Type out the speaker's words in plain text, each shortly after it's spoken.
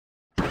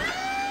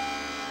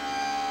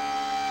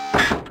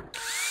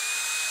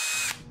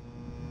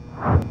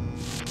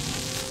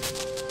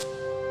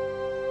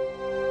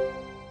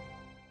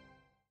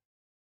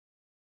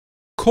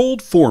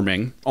Cold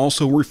forming,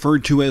 also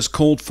referred to as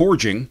cold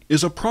forging,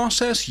 is a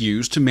process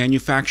used to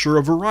manufacture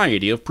a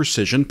variety of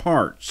precision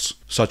parts,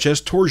 such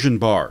as torsion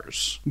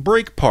bars,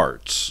 brake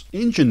parts,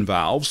 engine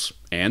valves,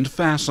 and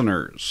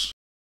fasteners.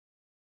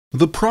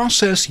 The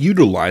process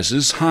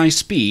utilizes high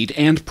speed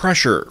and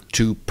pressure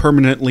to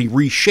permanently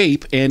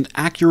reshape and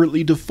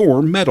accurately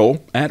deform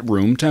metal at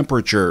room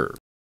temperature.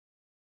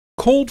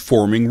 Cold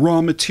forming raw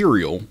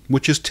material,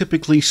 which is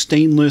typically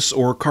stainless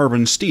or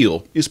carbon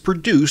steel, is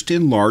produced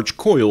in large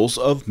coils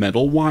of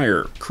metal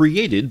wire,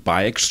 created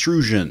by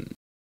extrusion.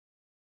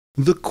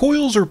 The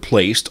coils are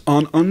placed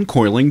on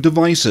uncoiling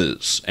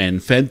devices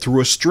and fed through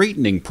a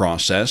straightening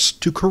process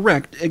to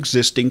correct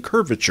existing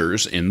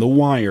curvatures in the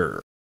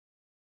wire.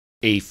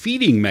 A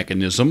feeding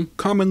mechanism,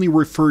 commonly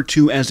referred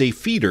to as a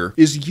feeder,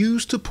 is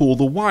used to pull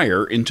the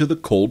wire into the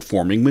cold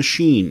forming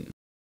machine.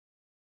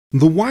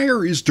 The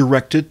wire is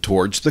directed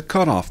towards the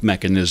cutoff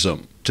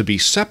mechanism, to be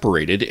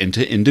separated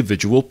into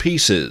individual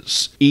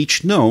pieces,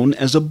 each known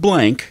as a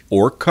blank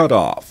or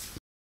cutoff.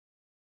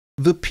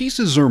 The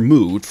pieces are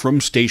moved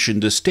from station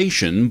to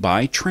station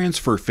by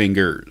transfer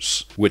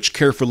fingers, which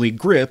carefully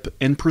grip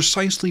and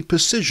precisely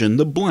position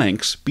the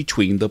blanks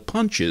between the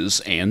punches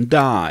and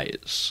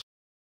dies.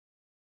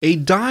 A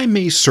die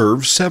may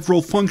serve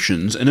several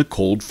functions in a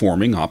cold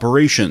forming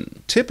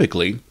operation.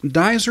 Typically,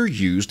 dies are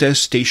used as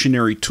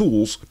stationary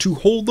tools to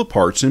hold the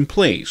parts in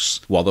place,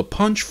 while the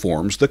punch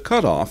forms the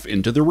cutoff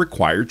into the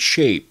required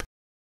shape.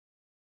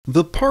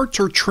 The parts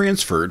are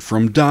transferred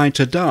from die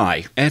to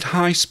die at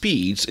high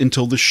speeds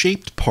until the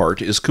shaped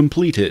part is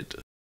completed.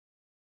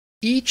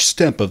 Each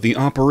step of the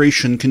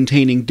operation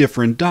containing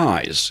different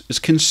dies is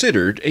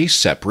considered a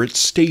separate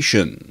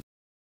station.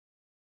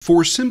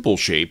 For simple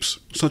shapes,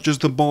 such as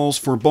the balls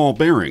for ball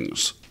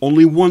bearings,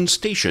 only one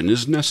station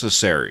is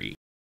necessary.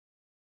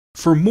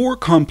 For more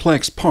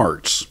complex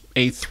parts,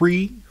 a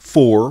 3,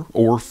 4,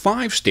 or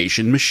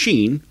 5-station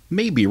machine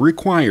may be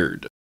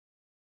required.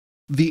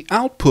 The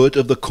output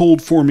of the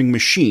cold forming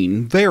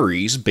machine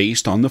varies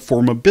based on the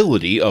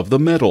formability of the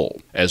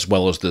metal, as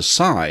well as the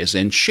size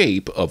and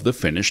shape of the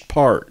finished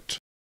part.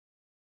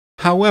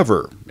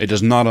 However, it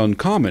is not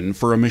uncommon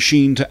for a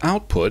machine to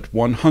output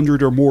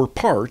 100 or more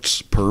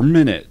parts per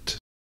minute.